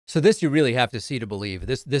So this you really have to see to believe.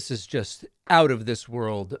 This is just out of this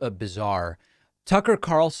world, bizarre. Tucker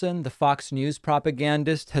Carlson, the Fox News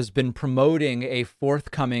propagandist, has been promoting a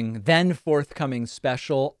forthcoming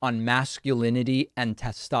special on masculinity and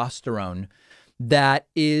testosterone that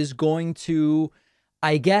is going to,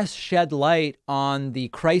 I guess, shed light on the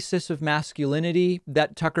crisis of masculinity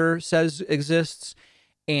that Tucker says exists,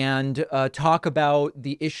 and talk about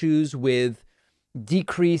the issues with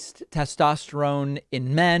decreased testosterone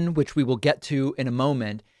in men, which we will get to in a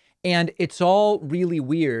moment. And it's all really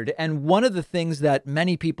weird. And one of the things that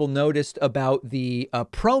many people noticed about the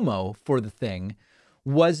promo for the thing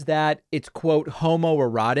was that it's, quote,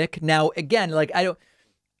 homoerotic. Now, again, like,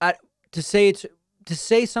 to say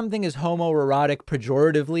something is homoerotic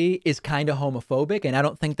pejoratively is kind of homophobic. And I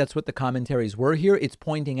don't think that's what the commentaries were here. It's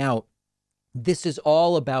pointing out this is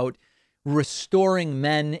all about restoring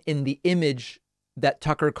men in the image that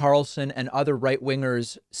Tucker Carlson and other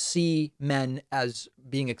right-wingers see men as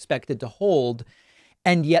being expected to hold.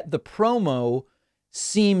 And yet the promo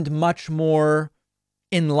seemed much more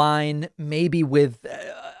in line maybe with,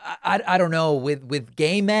 I don't know, with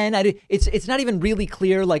gay men. It's not even really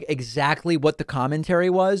clear like exactly what the commentary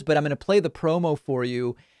was, but I'm going to play the promo for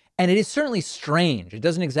you. And it is certainly strange. It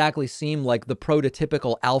doesn't exactly seem like the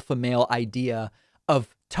prototypical alpha male idea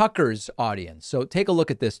of Tucker's audience. So take a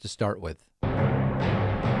look at this to start with.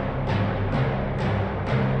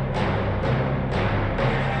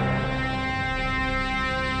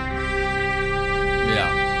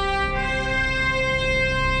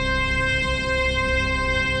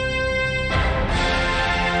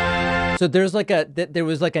 So there was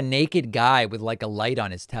like a naked guy with like a light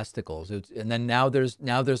on his testicles, and then now there's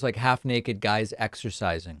like half naked guys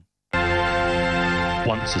exercising.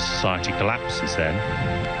 Once a society collapses, then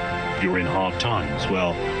you're in hard times.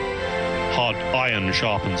 Well, hard iron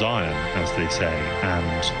sharpens iron, as they say,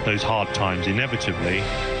 and those hard times inevitably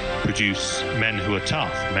produce men who are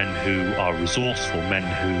tough, men who are resourceful, men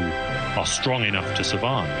who are strong enough to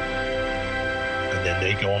survive. And then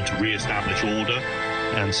they go on to re-establish order.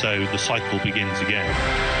 And so the cycle begins again.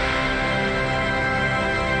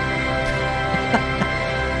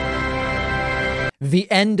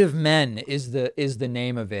 The End of Men is the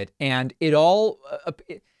name of it, and it all.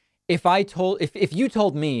 If you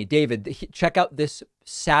told me, David, check out this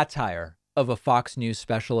satire of a Fox News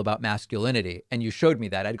special about masculinity, and you showed me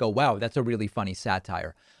that, I'd go, wow, that's a really funny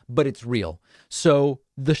satire, but it's real. So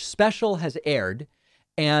the special has aired,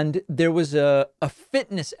 and there was a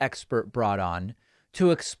fitness expert brought on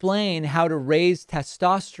to explain how to raise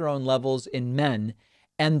testosterone levels in men.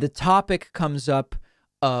 And the topic comes up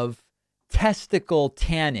of testicle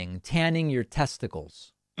tanning your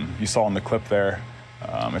testicles. You saw in the clip there,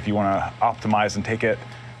 if you want to optimize and take it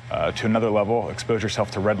to another level, expose yourself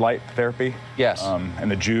to red light therapy. Yes. And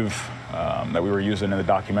the Juve that we were using in the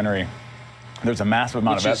documentary, there's a massive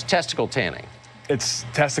amount of... Which is testicle tanning. It's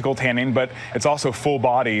testicle tanning, but it's also full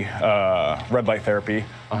body red light therapy,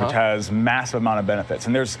 which has massive amount of benefits.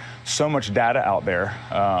 And there's so much data out there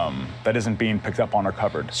that isn't being picked up on or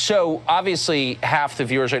covered. So obviously half the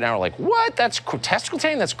viewers right now are like, what? That's testicle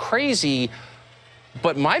tanning? That's crazy.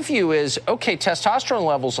 But my view is, okay, testosterone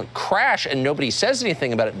levels like crash and nobody says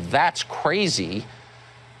anything about it. That's crazy.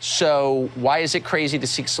 So why is it crazy to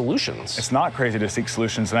seek solutions? It's not crazy to seek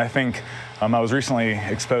solutions. And I think I was recently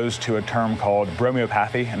exposed to a term called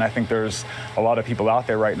bromeopathy. And I think there's a lot of people out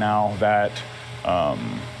there right now that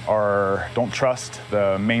don't trust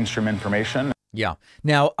the mainstream information. Yeah.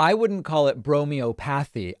 Now, I wouldn't call it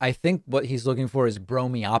bromeopathy. I think what he's looking for is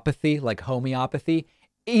bromeopathy, like homeopathy.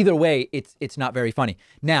 Either way, it's not very funny.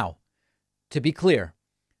 Now, to be clear,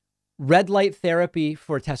 red light therapy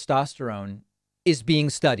for testosterone is being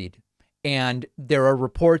studied, and there are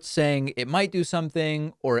reports saying it might do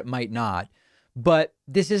something or it might not. But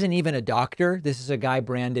this isn't even a doctor. This is a guy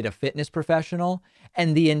branded a fitness professional,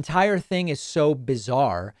 and the entire thing is so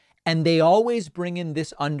bizarre. And they always bring in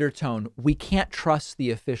this undertone: we can't trust the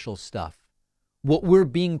official stuff. What we're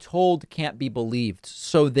being told can't be believed.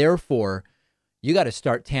 So therefore, you got to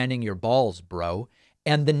start tanning your balls, bro.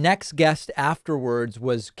 And the next guest afterwards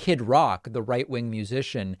was Kid Rock, the right-wing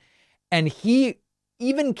musician. And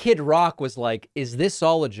even Kid Rock was like, is this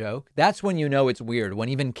all a joke? That's when you know it's weird, when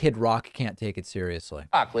even Kid Rock can't take it seriously.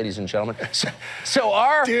 Ladies and gentlemen. So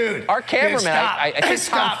our cameraman, I think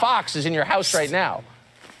Tom Fox is in your house right now.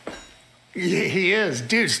 He is.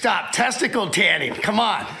 Dude, stop. Testicle tanning. Come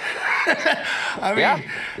on. I mean,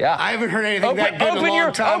 yeah. I haven't heard anything that good in a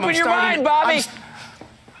long time. Open your mind, Bobby.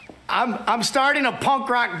 I'm starting a punk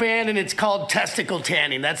rock band, and it's called Testicle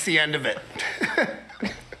Tanning. That's the end of it.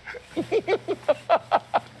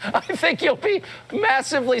 I think you'll be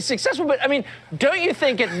massively successful. But I mean, don't you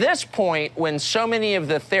think at this point, when so many of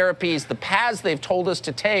the therapies, the paths they've told us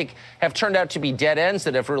to take have turned out to be dead ends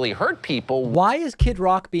that have really hurt people? Why is Kid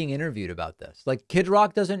Rock being interviewed about this? Like, Kid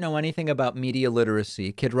Rock doesn't know anything about media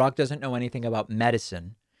literacy. Kid Rock doesn't know anything about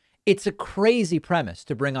medicine. It's a crazy premise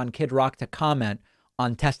to bring on Kid Rock to comment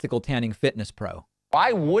on Testicle Tanning Fitness Pro.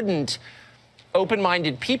 Why wouldn't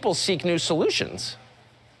open-minded people seek new solutions?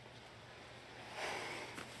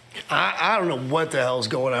 I don't know what the hell's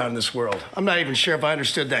going on in this world. I'm not even sure if I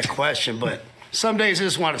understood that question, but some days I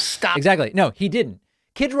just want to stop. Exactly. No, he didn't.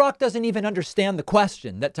 Kid Rock doesn't even understand the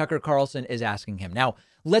question that Tucker Carlson is asking him. Now,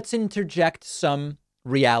 let's interject some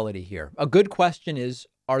reality here. A good question is,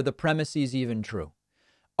 are the premises even true?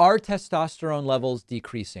 Are testosterone levels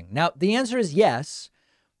decreasing? Now, the answer is yes,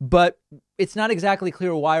 but it's not exactly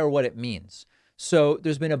clear why or what it means. So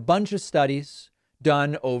there's been a bunch of studies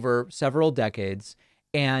done over several decades,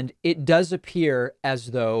 and it does appear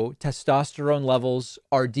as though testosterone levels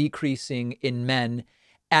are decreasing in men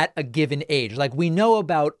at a given age. Like, we know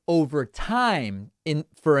about over time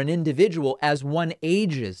for an individual, as one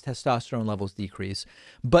ages, testosterone levels decrease.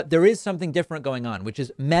 But there is something different going on, which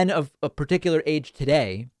is men of a particular age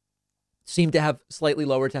today seem to have slightly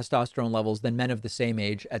lower testosterone levels than men of the same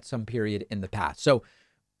age at some period in the past. So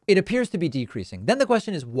it appears to be decreasing. Then the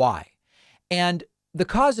question is why? And the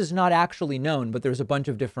cause is not actually known, but there's a bunch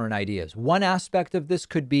of different ideas. One aspect of this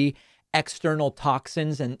could be external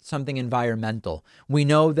toxins and something environmental. We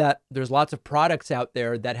know that there's lots of products out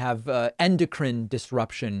there that have endocrine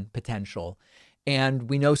disruption potential. And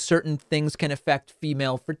we know certain things can affect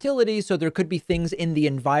female fertility. So there could be things in the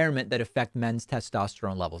environment that affect men's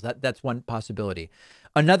testosterone levels. That's one possibility.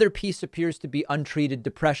 Another piece appears to be untreated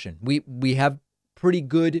depression. We have pretty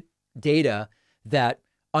good data that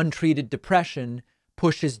untreated depression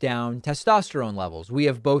pushes down testosterone levels. We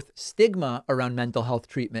have both stigma around mental health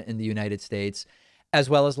treatment in the United States, as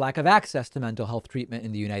well as lack of access to mental health treatment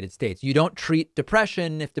in the United States. You don't treat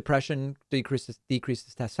depression. If depression decreases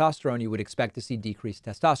testosterone, you would expect to see decreased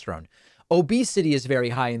testosterone. Obesity is very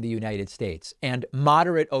high in the United States, and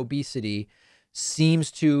moderate obesity seems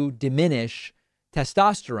to diminish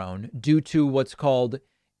testosterone due to what's called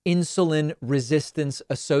insulin resistance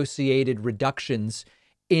associated reductions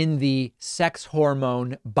in the sex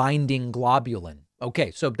hormone binding globulin.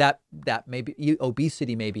 Okay, so that may be,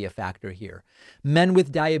 obesity may be a factor here. Men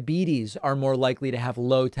with diabetes are more likely to have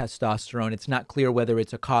low testosterone. It's not clear whether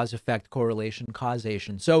it's a cause-effect correlation,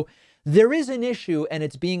 causation. So there is an issue, and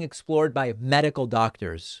it's being explored by medical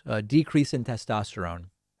doctors, a decrease in testosterone.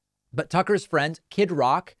 But Tucker's friends, Kid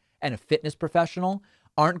Rock and a fitness professional,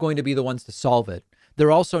 aren't going to be the ones to solve it. They're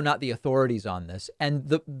also not the authorities on this.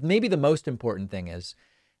 And maybe the most important thing is,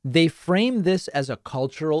 they frame this as a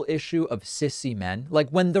cultural issue of sissy men. Like,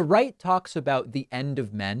 when the right talks about the end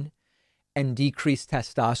of men and decreased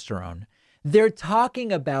testosterone, they're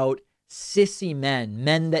talking about sissy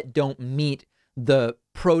men that don't meet the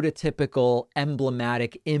prototypical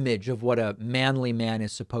emblematic image of what a manly man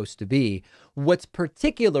is supposed to be. What's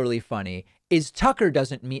particularly funny is Tucker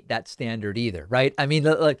doesn't meet that standard either, right? I mean,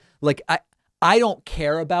 I don't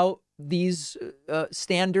care about these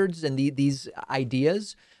standards and these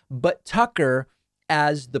ideas, but Tucker,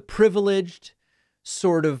 as the privileged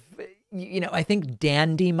sort of, I think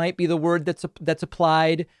dandy might be the word that's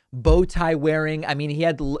applied, bow tie wearing. I mean, he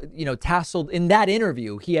had, tasseled in that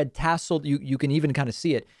interview. He had tasseled, you can even kind of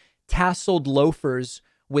see it, tasseled loafers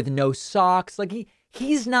with no socks. Like,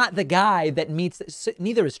 he's not the guy that meets,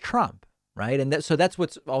 neither is Trump, right? And so that's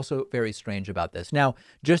what's also very strange about this. Now,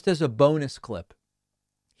 just as a bonus clip,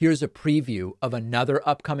 here's a preview of another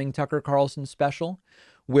upcoming Tucker Carlson special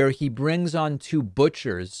where he brings on two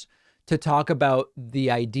butchers to talk about the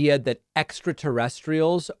idea that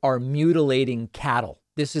extraterrestrials are mutilating cattle.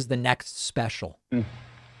 This is the next special. You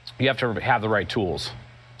have to have the right tools.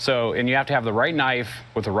 And you have to have the right knife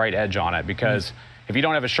with the right edge on it, because if you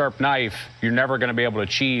don't have a sharp knife, you're never going to be able to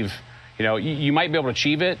achieve, you might be able to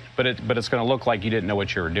achieve it, but it's going to look like you didn't know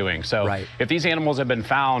what you were doing. So if these animals have been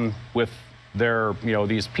found with their,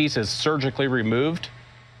 these pieces surgically removed,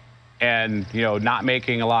 and, not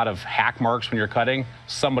making a lot of hack marks when you're cutting,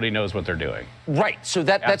 somebody knows what they're doing. Right. So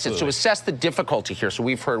that's it. So assess the difficulty here. So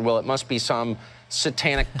we've heard, well, it must be some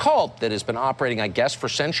satanic cult that has been operating, I guess, for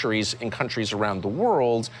centuries in countries around the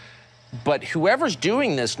world. But whoever's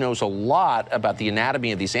doing this knows a lot about the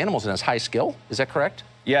anatomy of these animals and has high skill. Is that correct?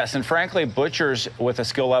 Yes, and frankly, butchers with a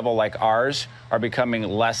skill level like ours are becoming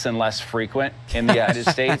less and less frequent in the United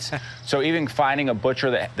States. So even finding a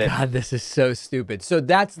butcher that... God, this is so stupid. So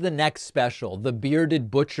that's the next special. The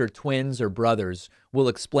bearded butcher twins or brothers will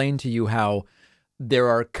explain to you how there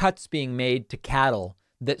are cuts being made to cattle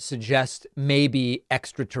that suggest maybe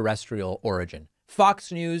extraterrestrial origin.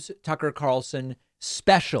 Fox News, Tucker Carlson,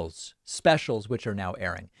 specials, which are now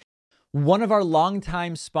airing. One of our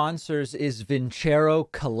longtime sponsors is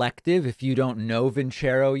Vincero Collective. If you don't know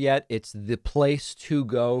Vincero yet, it's the place to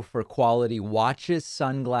go for quality watches,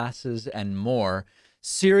 sunglasses, and more.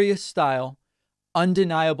 Serious style,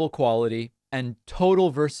 undeniable quality, and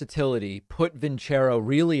total versatility put Vincero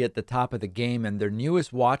really at the top of the game, and their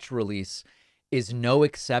newest watch release is no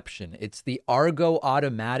exception. It's the Argo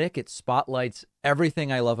Automatic. It spotlights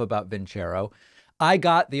everything I love about Vincero. I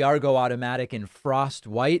got the Argo Automatic in frost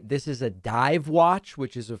white. This is a dive watch,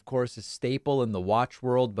 which is, of course, a staple in the watch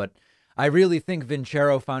world, but I really think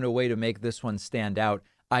Vincero found a way to make this one stand out.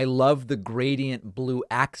 I love the gradient blue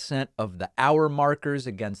accent of the hour markers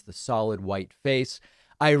against the solid white face.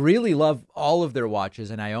 I really love all of their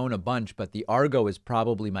watches, and I own a bunch, but the Argo is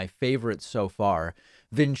probably my favorite so far.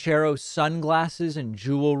 Vincero sunglasses and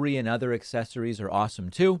jewelry and other accessories are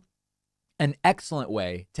awesome too. An excellent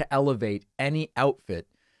way to elevate any outfit.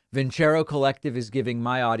 Vincero Collective is giving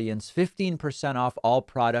my audience 15% off all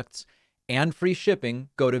products and free shipping.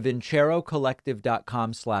 Go to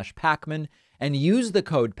vincerocollective.com/Pacman and use the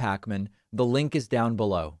code Pacman. The link is down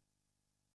below.